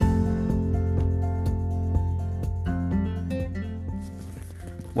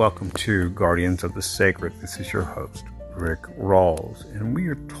Welcome to Guardians of the Sacred. This is your host, Rick Rawls, and we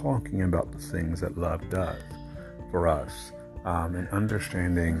are talking about the things that love does for us and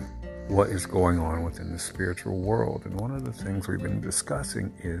understanding what is going on within the spiritual world. And one of the things we've been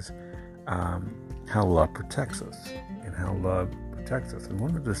discussing is how love protects us and how love protects us. And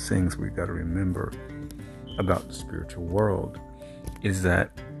one of the things we've got to remember about the spiritual world is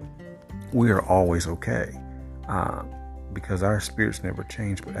that we are always okay. Because our spirits never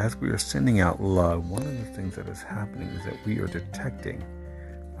change. But as we are sending out love, one of the things that is happening is that we are detecting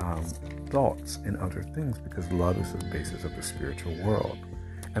thoughts and other things, because love is the basis of the spiritual world.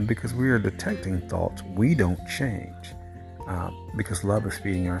 And because we are detecting thoughts, we don't change. Because love is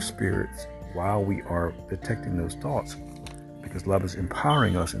feeding our spirits while we are detecting those thoughts. Because love is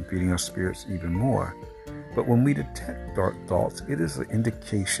empowering us and feeding our spirits even more. But when we detect dark thoughts, it is an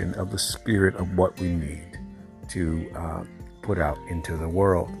indication of the spirit of what we need to put out into the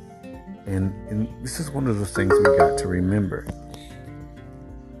world. And this is one of the things we got to remember.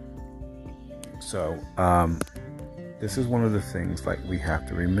 So this is one of the things like we have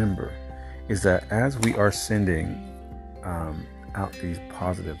to remember, is that as we are sending out these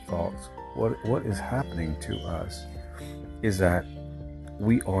positive thoughts, what is happening to us is that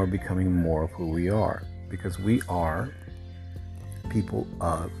we are becoming more of who we are, because we are people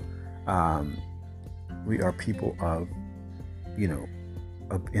of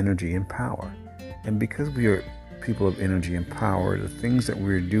of energy and power. And because we are people of energy and power, the things that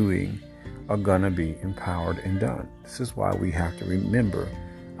we're doing are going to be empowered and done. This is why we have to remember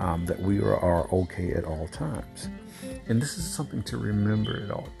that we are okay at all times. And this is something to remember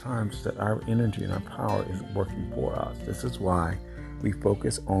at all times, that our energy and our power is working for us. This is why we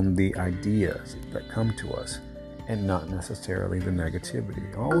focus on the ideas that come to us and not necessarily the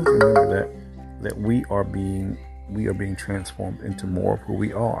negativity. Always remember that we are being transformed into more of who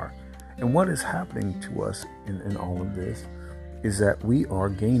we are. And what is happening to us in all of this is that we are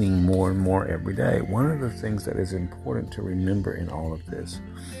gaining more and more every day. One of the things that is important to remember in all of this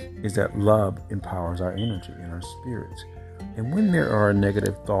is that love empowers our energy and our spirits. And when there are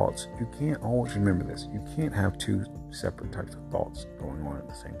negative thoughts, you can't always remember this. You can't have two separate types of thoughts going on at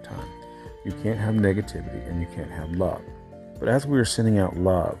the same time. You can't have negativity and you can't have love. But as we are sending out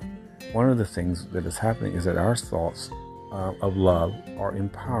love, one of the things that is happening is that our thoughts of love are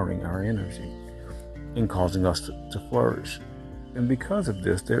empowering our energy and causing us to flourish. And because of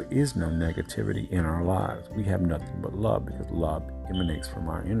this, there is no negativity in our lives. We have nothing but love, because love emanates from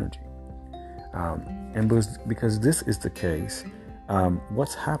our energy. And because this is the case,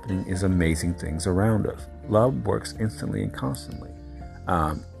 what's happening is amazing things around us. Love works instantly and constantly.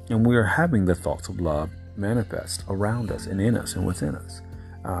 And we are having the thoughts of love manifest around us and in us and within us.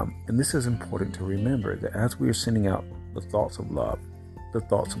 And this is important to remember, that as we are sending out the thoughts of love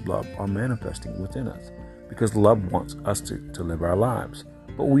are manifesting within us, because love wants us to live our lives.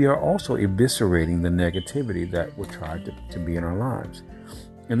 But we are also eviscerating the negativity that will try to be in our lives.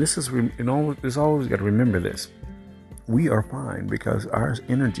 And this is, there's always got to remember this. We are fine because our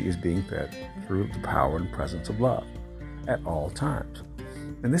energy is being fed through the power and presence of love at all times.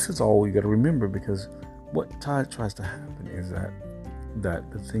 And this is all we got to remember, because what tries to happen is that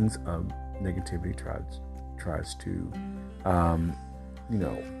the things of negativity tries to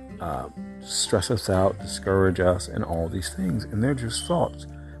stress us out, discourage us, and all these things. And they're just thoughts.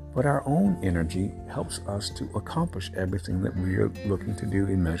 But our own energy helps us to accomplish everything that we are looking to do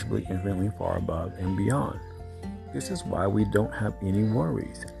immeasurably, infinitely far above and beyond. This is why we don't have any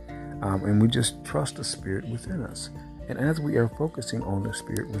worries. And we just trust the spirit within us. And as we are focusing on the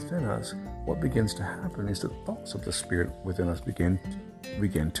spirit within us, what begins to happen is the thoughts of the spirit within us begin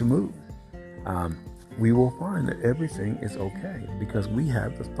to move. We will find that everything is okay, because we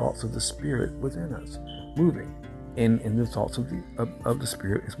have the thoughts of the spirit within us moving. And the thoughts of the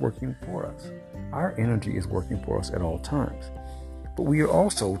spirit is working for us. Our energy is working for us at all times. But we are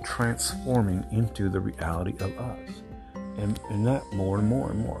also transforming into the reality of us. And that more and more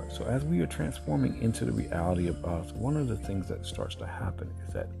and more. So as we are transforming into the reality of us, one of the things that starts to happen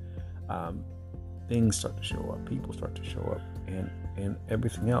is that things start to show up, people start to show up, and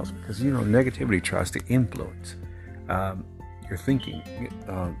everything else. Because, negativity tries to influence your thinking,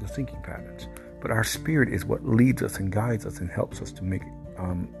 the thinking patterns. But our spirit is what leads us and guides us and helps us to make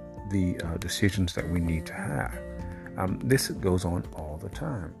the decisions that we need to have. This goes on all the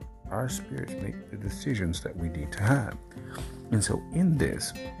time. Our spirits make the decisions that we need to have. And so in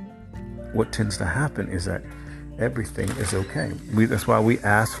this, what tends to happen is that everything is okay. That's why we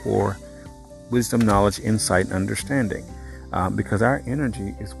ask for wisdom, knowledge, insight, and understanding. Because our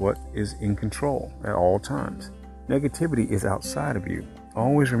energy is what is in control at all times. Negativity is outside of you.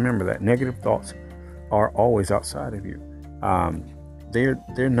 Always remember that negative thoughts are always outside of you.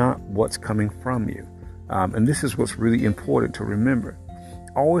 They're not what's coming from you. And this is what's really important to remember.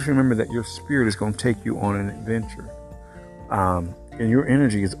 Always remember that your spirit is going to take you on an adventure. And your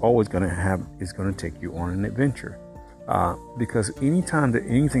energy is always going to take you on an adventure. Because anytime that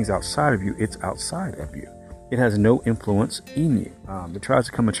anything's outside of you, it's outside of you. It has no influence in you. It tries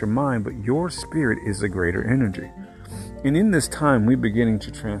to come at your mind, but your spirit is the greater energy. And in this time, we're beginning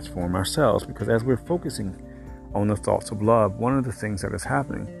to transform ourselves, because as we're focusing on the thoughts of love, one of the things that is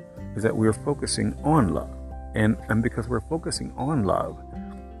happening is that we're focusing on love. And because we're focusing on love,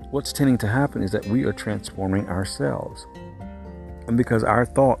 what's tending to happen is that we are transforming ourselves. And because our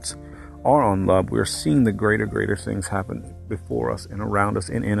thoughts are on love, we're seeing the greater things happen before us and around us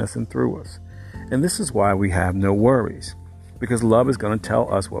and in us and through us. And this is why we have no worries, because love is going to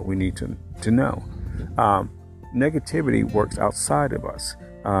tell us what we need to know. Negativity works outside of us,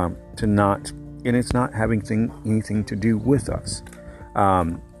 and it's not having anything to do with us.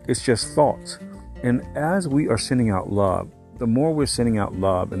 It's just thoughts. And as we are sending out love, the more we're sending out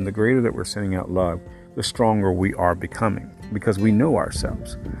love and the greater that we're sending out love, the stronger we are becoming, because we know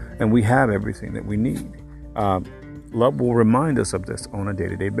ourselves and we have everything that we need. Love will remind us of this on a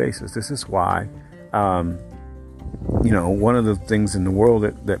day-to-day basis. This is why, one of the things in the world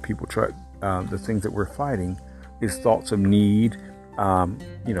that people try, the things that we're fighting is thoughts of need,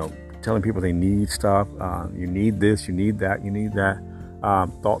 telling people they need stuff. You need this, you need that, you need that.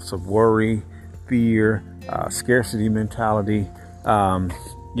 Thoughts of worry, fear, scarcity mentality, all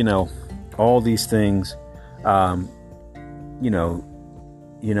these things,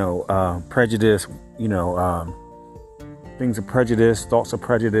 prejudice, things of prejudice, thoughts of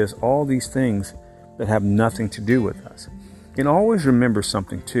prejudice, all these things that have nothing to do with us. And always remember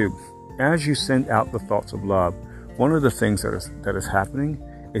something too. As you send out the thoughts of love, one of the things that is happening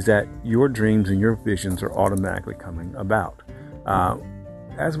is that your dreams and your visions are automatically coming about.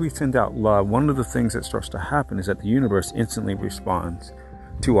 As we send out love, one of the things that starts to happen is that the universe instantly responds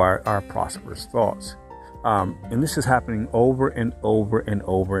to our prosperous thoughts. And this is happening over and over and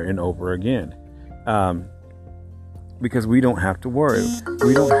over and over again. Because we don't have to worry.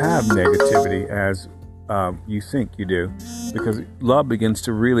 We don't have negativity as you think you do, because love begins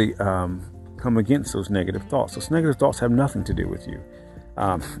to really come against those negative thoughts. Those negative thoughts have nothing to do with you.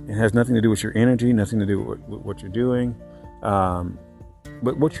 It has nothing to do with your energy, nothing to do with what you're doing.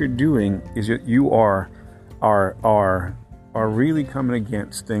 But what you're doing is you are really coming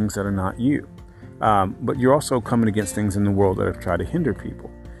against things that are not you. But you're also coming against things in the world that have tried to hinder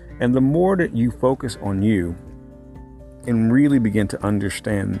people. And the more that you focus on you and really begin to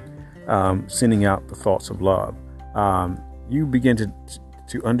understand sending out the thoughts of love, you begin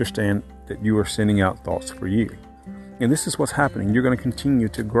to understand that you are sending out thoughts for you. And this is what's happening. You're going to continue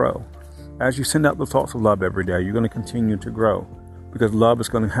to grow. As you send out the thoughts of love every day, you're going to continue to grow, because love is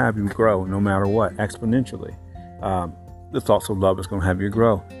going to have you grow no matter what, exponentially. The thoughts of love is going to have you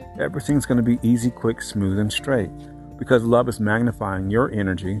grow. Everything's going to be easy, quick, smooth, and straight, because love is magnifying your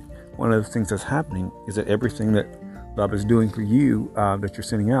energy. One of the things that's happening is that everything that love is doing for you, that you're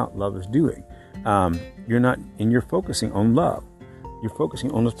sending out, love is doing. You're focusing on love. You're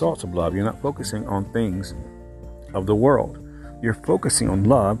focusing on the thoughts of love. You're not focusing on things of the world. You're focusing on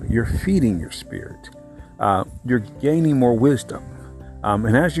love. You're feeding your spirit. You're gaining more wisdom.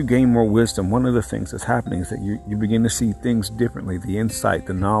 And as you gain more wisdom, one of the things that's happening is that you begin to see things differently, the insight,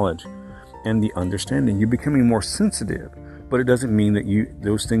 the knowledge, and the understanding. You're becoming more sensitive, but it doesn't mean that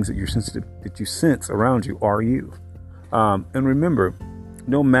those things that you're sensitive, that you sense around you, are you. And remember,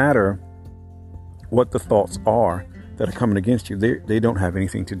 no matter what the thoughts are that are coming against you, they don't have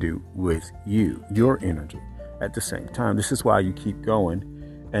anything to do with you, your energy. At the same time, this is why you keep going,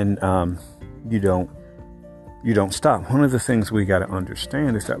 and you don't stop. One of the things we got to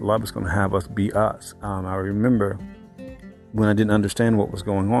understand is that love is going to have us be us. I remember when I didn't understand what was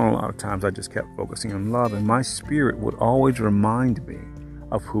going on, a lot of times I just kept focusing on love, and my spirit would always remind me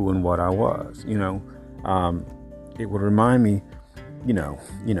of who and what I was. It would remind me,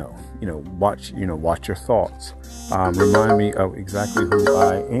 watch your thoughts. Remind me of exactly who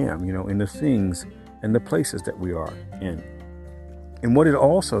I am, in the things and the places that we are in. And what it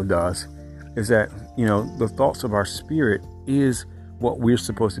also does is that, the thoughts of our spirit is what we're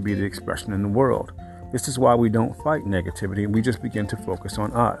supposed to be the expression in the world. This is why we don't fight negativity. We just begin to focus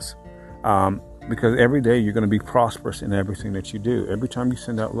on us. Because every day you're going to be prosperous in everything that you do. Every time you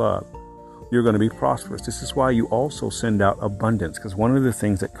send out love, you're going to be prosperous. This is why you also send out abundance. Because one of the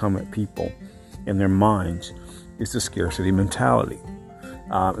things that come at people in their minds is the scarcity mentality.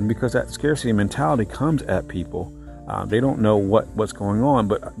 And because that scarcity mentality comes at people, They don't know what's going on,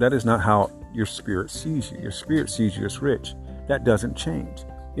 but that is not how your spirit sees you. Your spirit sees you as rich. That doesn't change.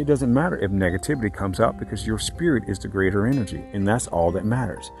 It doesn't matter if negativity comes out, because your spirit is the greater energy, and that's all that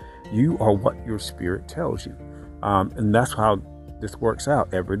matters. You are what your spirit tells you. And that's how this works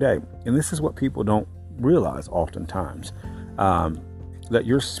out every day. And this is what people don't realize oftentimes, that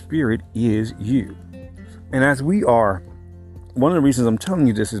your spirit is you. And as we are, one of the reasons I'm telling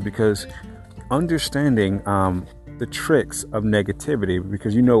you this is because understanding the tricks of negativity,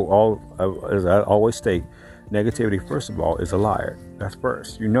 because as I always state, negativity, first of all, is a liar. That's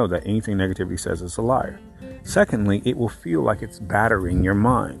first. You know that anything negativity says is a liar. Secondly, it will feel like it's battering your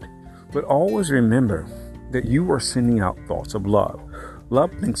mind. But always remember that you are sending out thoughts of love.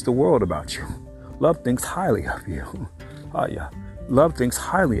 Love thinks the world about you. Love thinks highly of you. Love thinks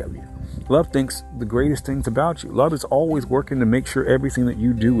highly of you. Love thinks the greatest things about you. Love is always working to make sure everything that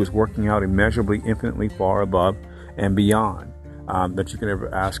you do is working out immeasurably, infinitely far above and beyond that you can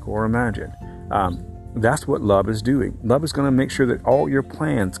ever ask or imagine. That's what love is doing. Love is going to make sure that all your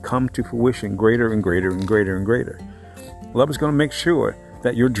plans come to fruition greater and greater and greater and greater. Love is going to make sure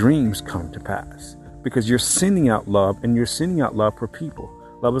that your dreams come to pass, because you're sending out love, and you're sending out love for people.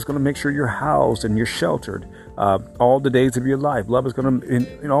 Love is going to make sure you're housed and you're sheltered all the days of your life. Love is going to,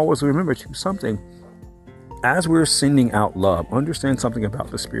 and always remember something. As we're sending out love, understand something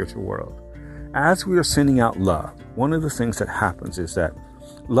about the spiritual world. As we are sending out love, one of the things that happens is that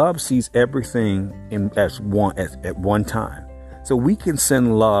love sees everything at one time. So we can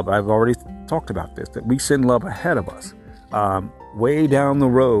send love. I've already talked about this, that we send love ahead of us, way down the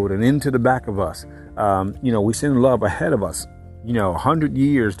road and into the back of us. We send love ahead of us, 100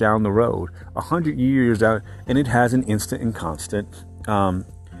 years down the road, 100 years down, and it has an instant and constant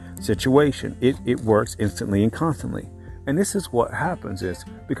situation. It works instantly and constantly. And this is what happens is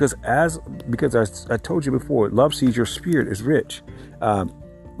because I told you before, love sees your spirit as rich.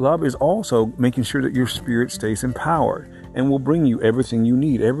 Love is also making sure that your spirit stays empowered and will bring you everything you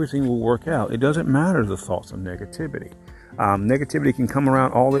need. Everything will work out. It doesn't matter the thoughts of negativity. Negativity can come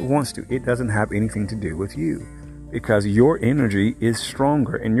around all it wants to. It doesn't have anything to do with you, because your energy is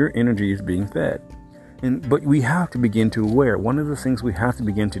stronger and your energy is being fed. But we have to begin to aware. One of the things we have to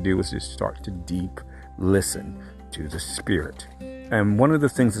begin to do is to start to deep listen to the spirit. And one of the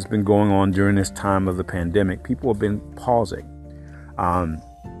things that's been going on during this time of the pandemic, people have been pausing.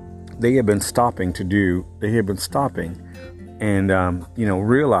 They have been stopping and,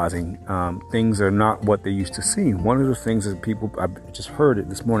 realizing things are not what they used to seem. One of the things that I just heard it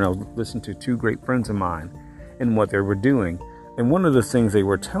this morning. I was listening to two great friends of mine and what they were doing. And one of the things they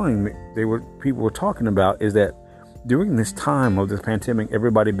were telling me, people were talking about, is that during this time of this pandemic,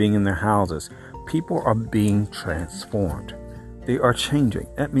 everybody being in their houses, people are being transformed. They are changing.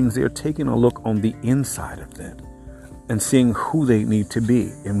 That means they are taking a look on the inside of them and seeing who they need to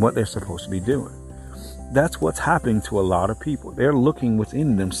be and what they're supposed to be doing. That's what's happening to a lot of people. They're looking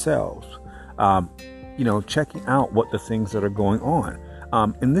within themselves, checking out what the things that are going on.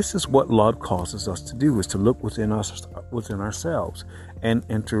 And this is what love causes us to do, is to look within ourselves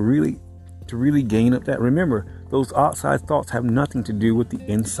and to really gain up that. Remember, those outside thoughts have nothing to do with the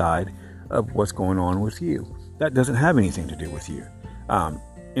inside of what's going on with you. That doesn't have anything to do with you.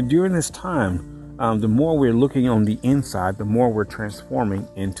 And during this time, the more we're looking on the inside, the more we're transforming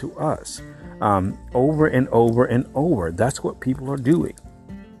into us. Over and over and over. That's what people are doing.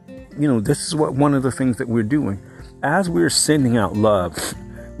 This is one of the things that we're doing. As we're sending out love,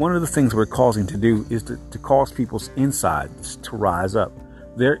 one of the things we're causing to do is to cause people's insides to rise up,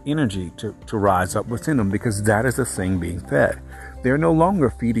 their energy to rise up within them, because that is the thing being fed. They're no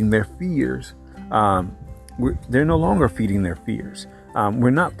longer feeding their fears. They're no longer feeding their fears. We're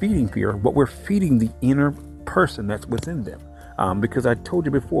not feeding fear, but we're feeding the inner person that's within them. Because I told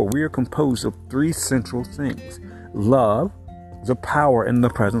you before, we are composed of three central things: love, the power and the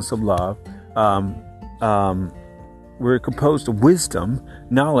presence of love. We're composed of wisdom,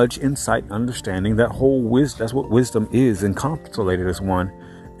 knowledge, insight, understanding. That's what wisdom is, encapsulated as one.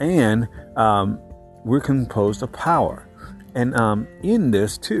 And we're composed of power. And in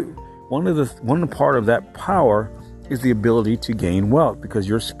this too, one part of that power is the ability to gain wealth, because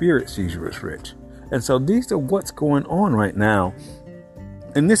your spirit sees you as rich. And so these are what's going on right now.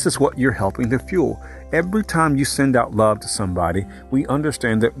 And this is what you're helping to fuel. Every time you send out love to somebody, we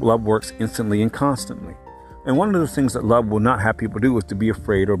understand that love works instantly and constantly. And one of the things that love will not have people do is to be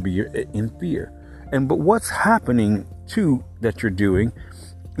afraid or be in fear. But what's happening too that you're doing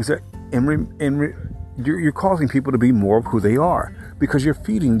is that you're causing people to be more of who they are, because you're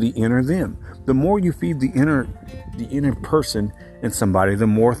feeding the inner them. The more you feed the inner person in somebody, the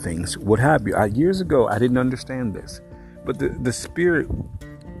more things would happen. Years ago, I didn't understand this, but the Spirit,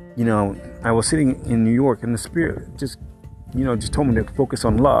 I was sitting in New York, and the Spirit just told me to focus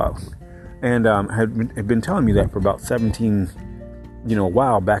on love, and had been telling me that for about 17, a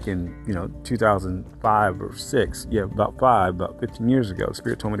while back in 2005 or 6, about 15 years ago. The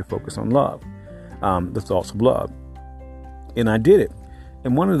Spirit told me to focus on love, the thoughts of love, and I did it.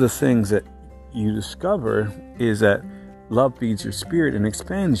 And one of the things that you discover is that love feeds your spirit and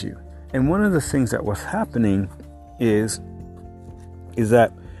expands you. And one of the things that was happening is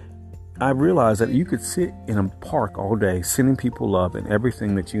that I realized that you could sit in a park all day sending people love, and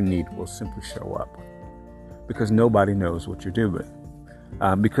everything that you need will simply show up, because nobody knows what you're doing.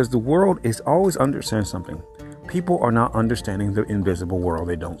 Because the world is always understands something. People are not understanding the invisible world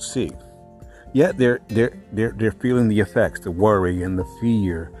they don't see. Yet they're feeling the effects, the worry and the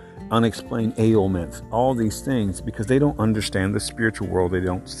fear, unexplained ailments, all these things, because they don't understand the spiritual world they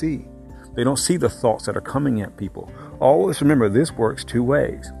don't see. They don't see the thoughts that are coming at people. Always remember, this works two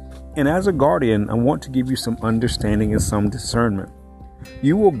ways. And as a guardian, I want to give you some understanding and some discernment.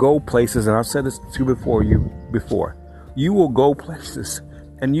 You will go places, and I've said this before. You will go places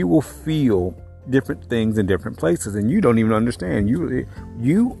and you will feel different things in different places, and you don't even understand.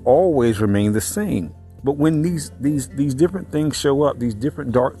 You always remain the same. But when these different things show up, these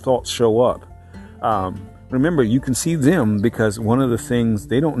different dark thoughts show up, remember, you can see them, because one of the things,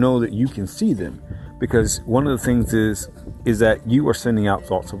 they don't know that you can see them, because one of the things is that you are sending out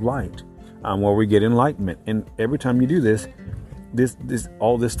thoughts of light, where we get enlightenment. And every time you do this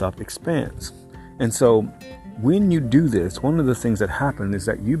all this stuff expands. And so when you do this, one of the things that happen is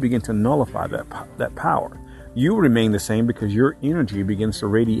that you begin to nullify that power. You remain the same because your energy begins to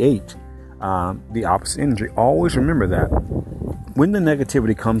radiate the opposite energy. Always remember that when the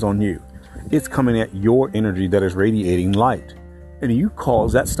negativity comes on you, it's coming at your energy that is radiating light, and you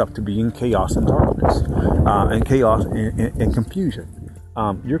cause that stuff to be in chaos and darkness, and chaos and confusion.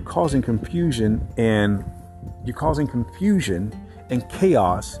 You're causing confusion and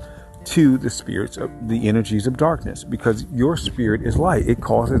chaos to the spirits of the energies of darkness, because your spirit is light. It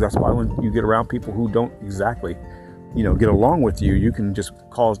causes. That's why when you get around people who don't exactly get along with you, you can just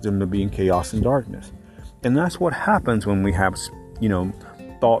cause them to be in chaos and darkness. And that's what happens when we have,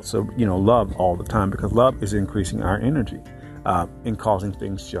 thoughts of, love all the time, because love is increasing our energy, and causing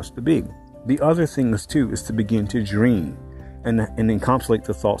things just to be. The other thing is to begin to dream and encapsulate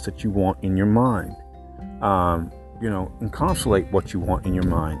the thoughts that you want in your mind. Encapsulate what you want in your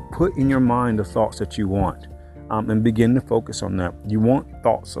mind. Put in your mind the thoughts that you want, and begin to focus on that. You want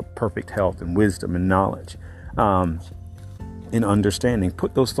thoughts of perfect health and wisdom and knowledge, and understanding.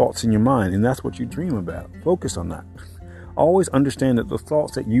 Put those thoughts in your mind, and that's what you dream about. Focus on that. Always understand that the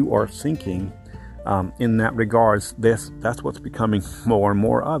thoughts that you are thinking, in that regards, that's what's becoming more and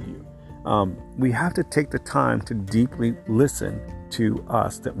more of you. We have to take the time to deeply listen to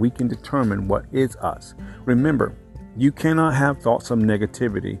us, that we can determine what is us. Remember, you cannot have thoughts of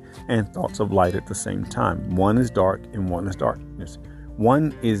negativity and thoughts of light at the same time. One is dark and one is darkness.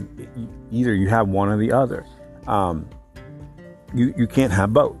 One is either you have one or the other. You can't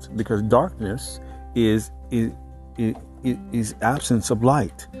have both, because darkness is absence of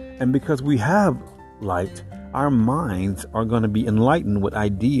light. And because we have light, our minds are going to be enlightened with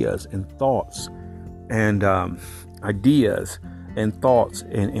ideas and thoughts, and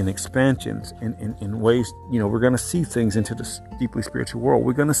and expansions in ways. We're going to see things into this deeply spiritual world.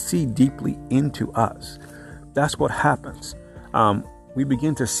 We're going to see deeply into us. That's what happens. We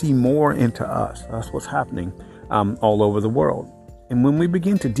begin to see more into us. That's what's happening all over the world. And when we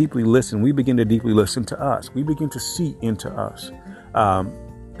begin to deeply listen, we begin to deeply listen to us. We begin to see into us.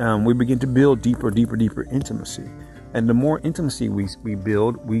 We begin to build deeper intimacy. And the more intimacy we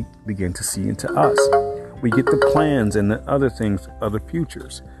build, we begin to see into us. We get the plans and the other things, other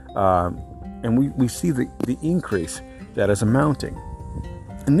futures. And we see the increase that is amounting.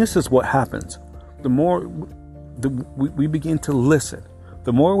 And this is what happens. The more we begin to listen,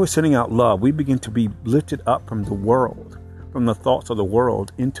 the more we're sending out love, we begin to be lifted up from the world, from the thoughts of the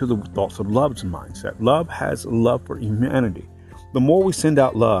world into the thoughts of love's mindset. Love has love for humanity. The more we send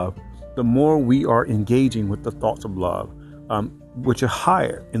out love, the more we are engaging with the thoughts of love, which are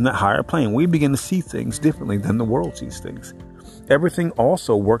higher, in that higher plane. We begin to see things differently than the world sees things. Everything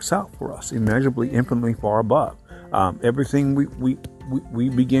also works out for us immeasurably, infinitely far above. Everything we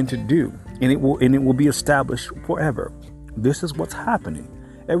begin to do, and it will be established forever. This is what's happening.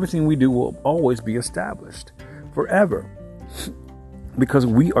 Everything we do will always be established forever, because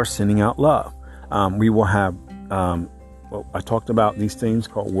we are sending out love. We will have, I talked about these things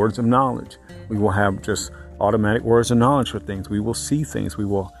called words of knowledge. We will have just automatic words of knowledge for things. We will see things.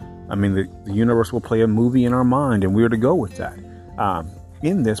 The universe will play a movie in our mind, and we're to go with that.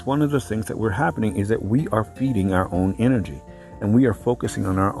 In this, one of the things that we're happening is that we are feeding our own energy, and we are focusing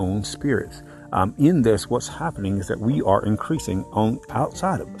on our own spirits. In this, what's happening is that we are increasing on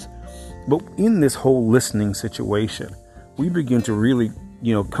outside of us. But in this whole listening situation, we begin to really,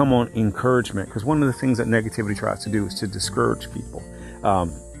 come on encouragement, because one of the things that negativity tries to do is to discourage people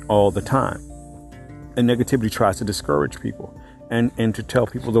all the time. And negativity tries to discourage people and to tell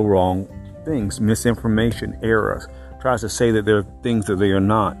people the wrong things, misinformation, errors, tries to say that there are things that they are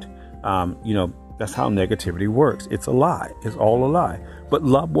not. That's how negativity works. It's a lie. It's all a lie. But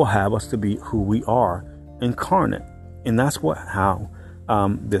love will have us to be who we are, incarnate. And that's how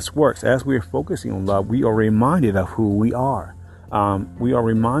this works. As we are focusing on love, we are reminded of who we are. We are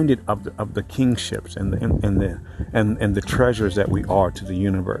reminded of the kingships and the treasures that we are to the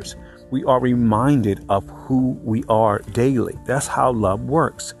universe. We are reminded of who we are daily. That's how love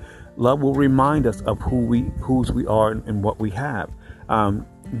works. Love will remind us of whose we are and what we have.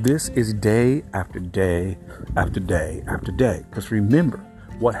 This is day after day after day after day. Because remember,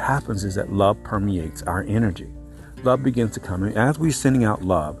 what happens is that love permeates our energy. Love begins to come in. As we're sending out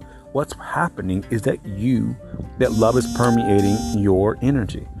love, what's happening is that love is permeating your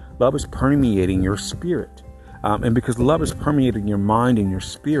energy. Love is permeating your spirit. And because love is permeating your mind and your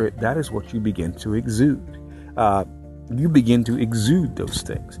spirit, that is what you begin to exude. You begin to exude those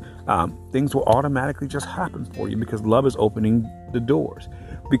things. Things will automatically just happen for you because love is opening the doors.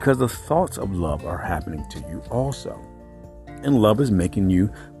 Because the thoughts of love are happening to you also. And love is making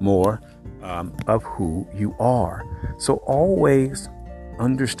you more of who you are. So always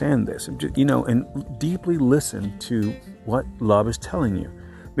understand this, and deeply listen to what love is telling you,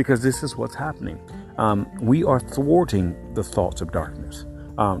 because this is what's happening. We are thwarting the thoughts of darkness.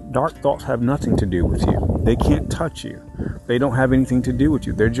 Dark thoughts have nothing to do with you. They can't touch you. They don't have anything to do with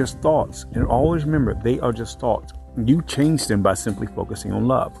you. They're just thoughts. And always remember, they are just thoughts. You change them by simply focusing on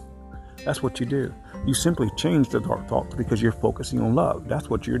love. That's what you do. You simply change the dark thoughts because you're focusing on love. That's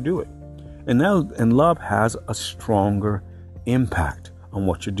what you're doing. And love has a stronger impact on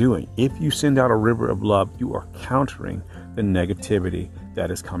what you're doing. If you send out a river of love, you are countering the negativity that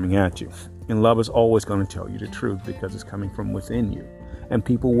is coming at you. And love is always going to tell you the truth because it's coming from within you. And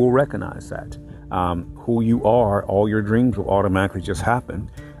people will recognize that. Who you are, all your dreams will automatically just happen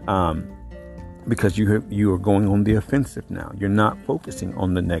because you are going on the offensive now. You're not focusing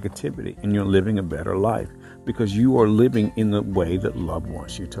on the negativity, and you're living a better life because you are living in the way that love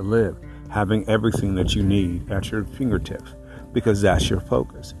wants you to live, having everything that you need at your fingertips because that's your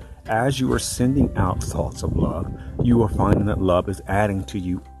focus. As you are sending out thoughts of love, you are finding that love is adding to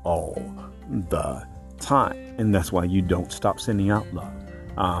you all the time. And that's why you don't stop sending out love.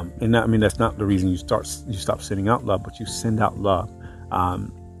 That's not the reason you stop sending out love, but you send out love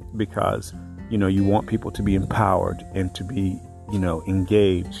because, you want people to be empowered and to be,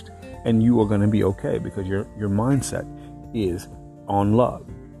 engaged, and you are going to be okay because your mindset is on love,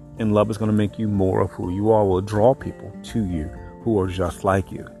 and love is going to make you more of who you are, will draw people to you who are just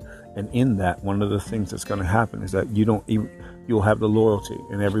like you. And in that, one of the things that's going to happen is that you'll have the loyalty,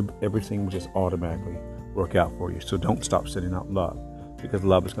 and everything will just automatically work out for you. So don't stop sending out love, because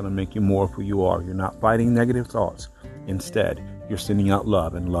love is going to make you more of who you are. You're not fighting negative thoughts. Instead, you're sending out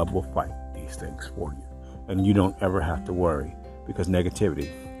love, and love will fight these things for you. And you don't ever have to worry, because negativity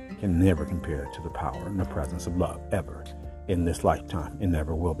can never compare to the power and the presence of love ever in this lifetime, and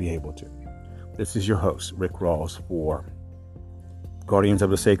never will be able to. This is your host, Rick Rawls, for Guardians of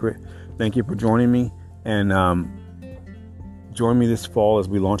the Sacred. Thank you for joining me, and join me this fall as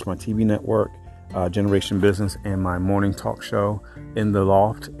we launch my TV network, Generation Business, and my morning talk show in the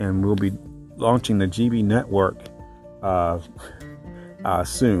Loft. And we'll be launching the GB network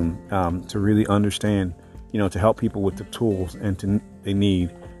soon to really understand, to help people with the tools they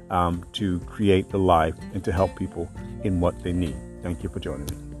need to create the life and to help people in what they need. Thank you for joining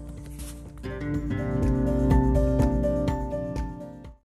me.